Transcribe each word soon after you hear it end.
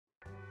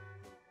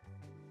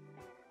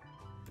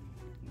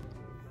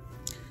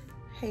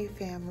Hey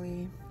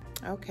family.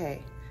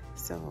 Okay,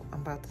 so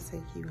I'm about to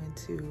take you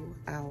into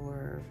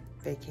our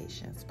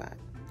vacation spot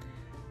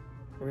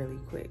really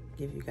quick,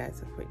 give you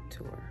guys a quick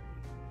tour.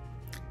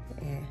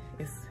 And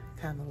it's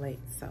kind of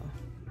late, so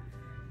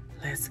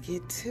let's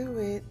get to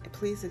it.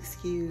 Please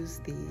excuse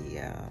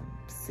the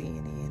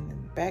CNN in the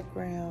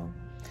background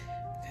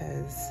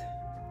because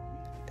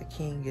the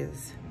king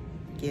is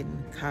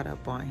getting caught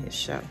up on his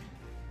show.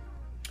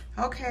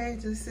 Okay,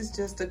 this is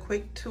just a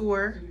quick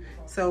tour.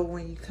 So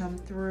when you come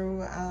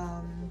through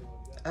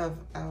of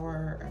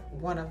our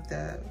one of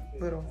the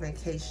little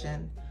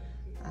vacation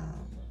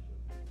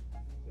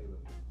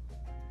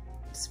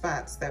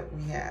spots that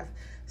we have.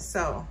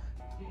 So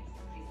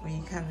when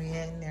you come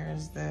in,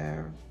 there's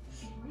the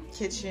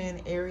kitchen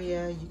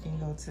area. You can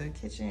go to the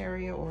kitchen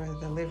area or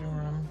the living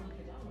room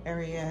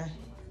area,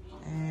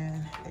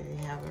 and there you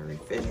have a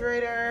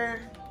refrigerator.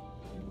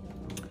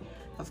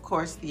 Of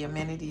course, the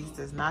amenities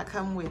does not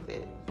come with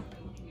it.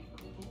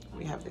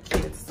 We have the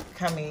kids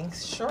coming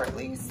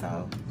shortly,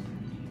 so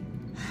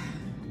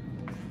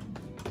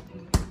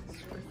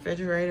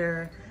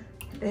refrigerator.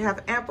 They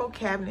have ample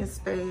cabinet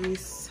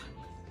space.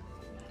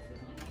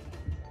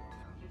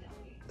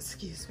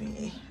 Excuse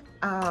me.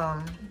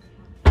 Now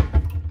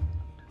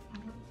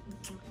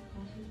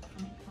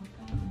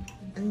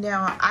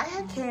I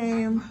had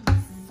came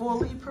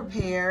fully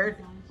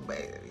prepared.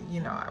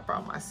 You know, I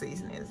brought my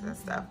seasonings and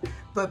stuff.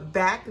 But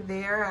back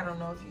there, I don't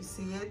know if you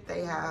see it,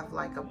 they have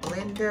like a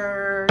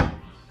blender.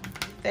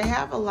 They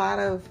have a lot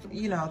of,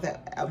 you know,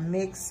 a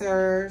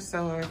mixer.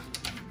 So if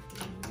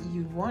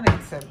you wanted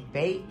to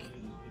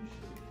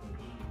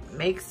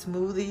make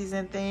smoothies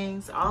and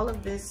things, all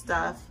of this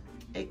stuff,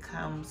 it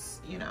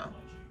comes, you know,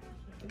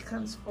 it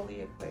comes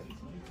fully equipped,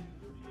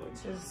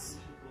 which is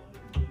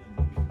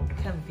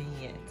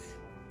convenient.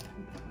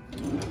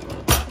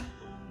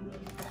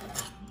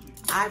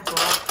 I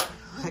brought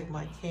like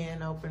my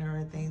can opener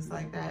and things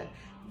like that.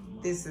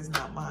 This is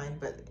not mine,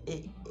 but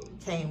it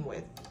came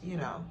with, you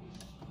know,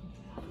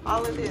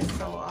 all of this.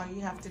 So all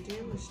you have to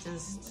do is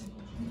just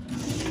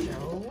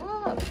show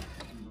up.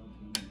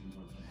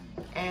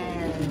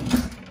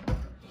 And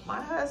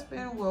my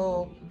husband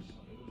will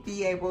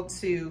be able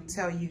to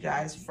tell you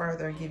guys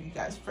further, give you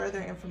guys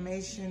further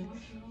information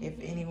if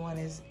anyone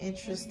is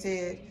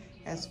interested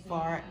as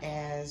far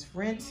as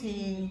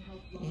renting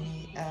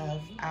any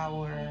of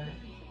our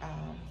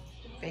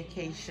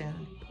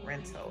vacation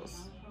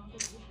rentals.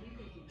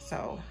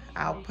 So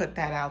I'll put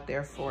that out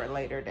there for a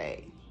later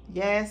date.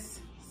 Yes,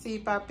 see,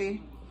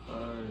 Papi?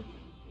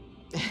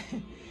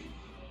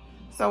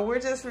 So we're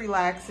just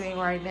relaxing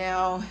right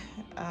now.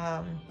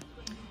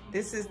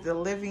 This is the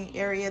living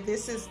area.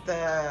 This is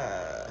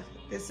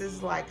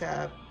like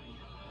the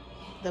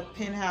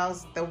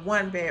penthouse, the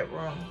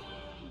 1-bedroom.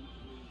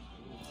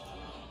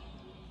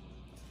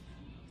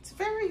 It's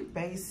very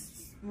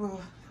basic. Well,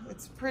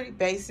 it's pretty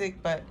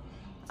basic, but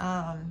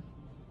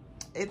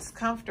it's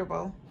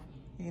comfortable,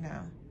 you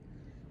know.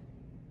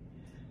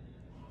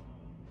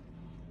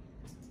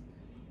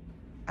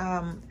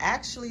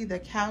 Actually, the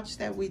couch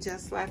that we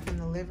just left in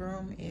the living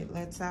room, it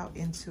lets out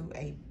into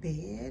a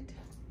bed.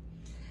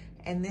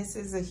 And this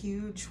is a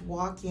huge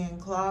walk-in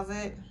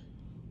closet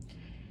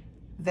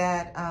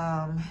that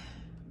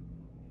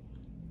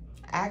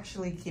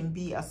actually can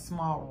be a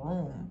small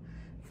room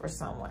for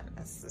someone.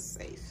 That's the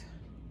safe.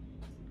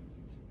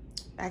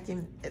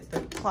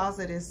 The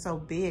closet is so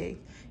big,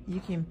 you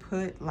can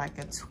put like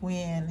a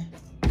twin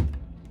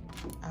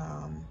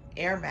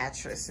air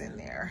mattress in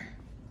there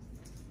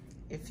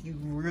if you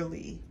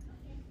really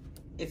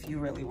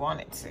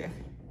wanted to. And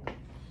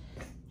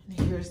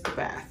here's the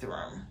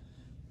bathroom.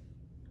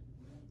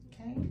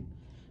 Okay,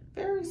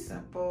 very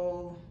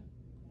simple,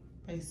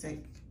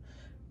 basic,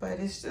 but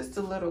it's just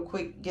a little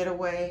quick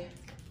getaway.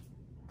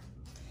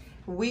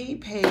 We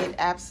paid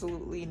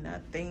absolutely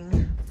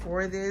nothing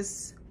for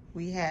this.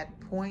 We had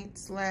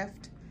points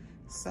left,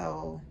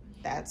 so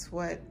that's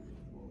what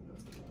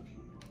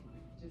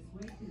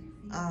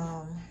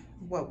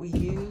we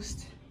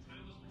used.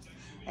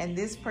 And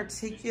this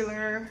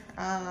particular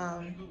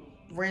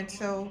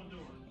rental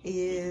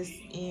is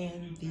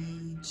in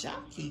the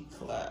Jockey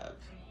Club.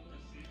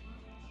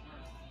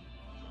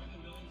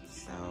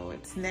 So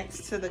it's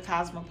next to the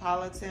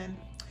Cosmopolitan.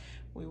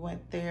 We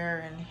went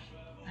there and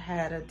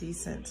had a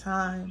decent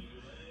time.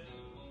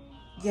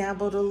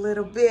 Gambled a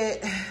little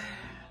bit.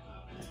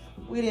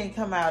 We didn't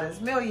come out as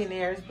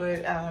millionaires, but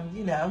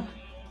you know,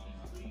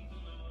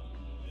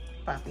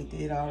 Papi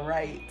did all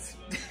right.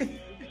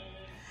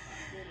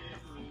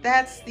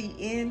 That's the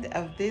end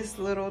of this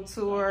little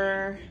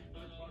tour.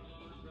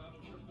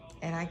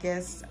 And I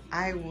guess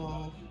I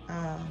will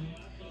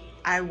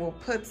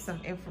put some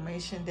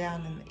information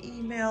down in the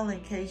email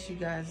in case you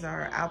guys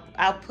are,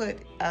 I'll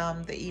put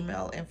the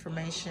email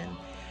information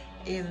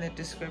in the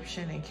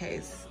description in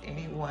case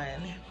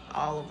anyone,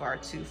 all of our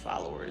 2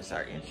 followers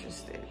are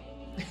interested.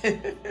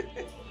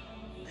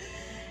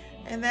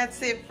 And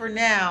that's it for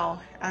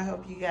now. I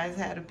hope you guys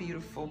had a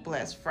beautiful,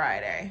 blessed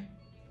Friday.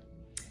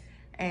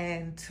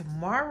 And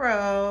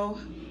tomorrow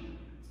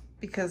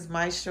because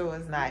my show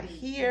is not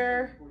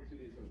here,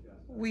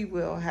 we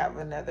will have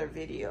another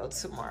video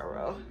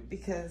tomorrow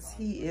because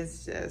he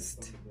is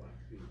just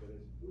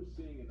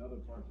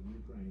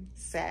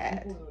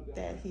sad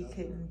that he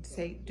couldn't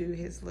do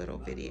his little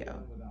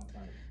video.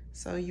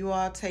 So you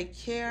all take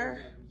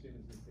care.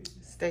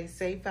 Stay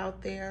safe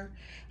out there.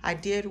 I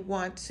did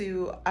want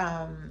to,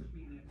 I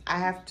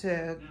have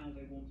to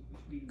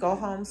go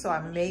home, so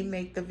I may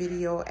make the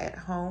video at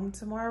home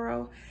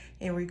tomorrow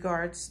in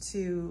regards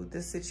to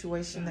the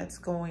situation that's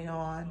going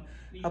on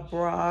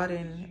abroad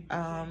in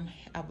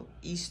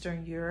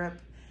Eastern Europe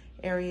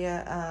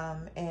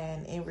area,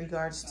 and in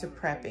regards to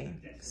prepping.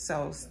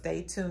 So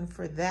stay tuned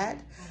for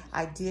that.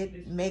 I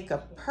did make a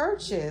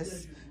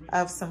purchase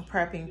of some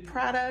prepping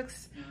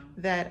products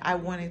that I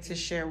wanted to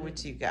share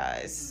with you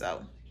guys.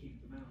 So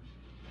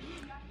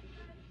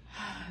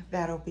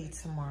that'll be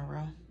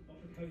tomorrow.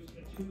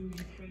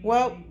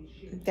 Well,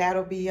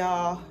 that'll be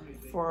all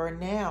for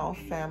now,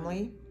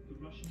 family.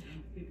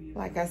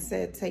 Like I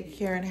said, take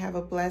care and have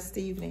a blessed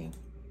evening.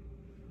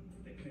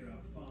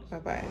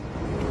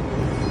 Bye-bye.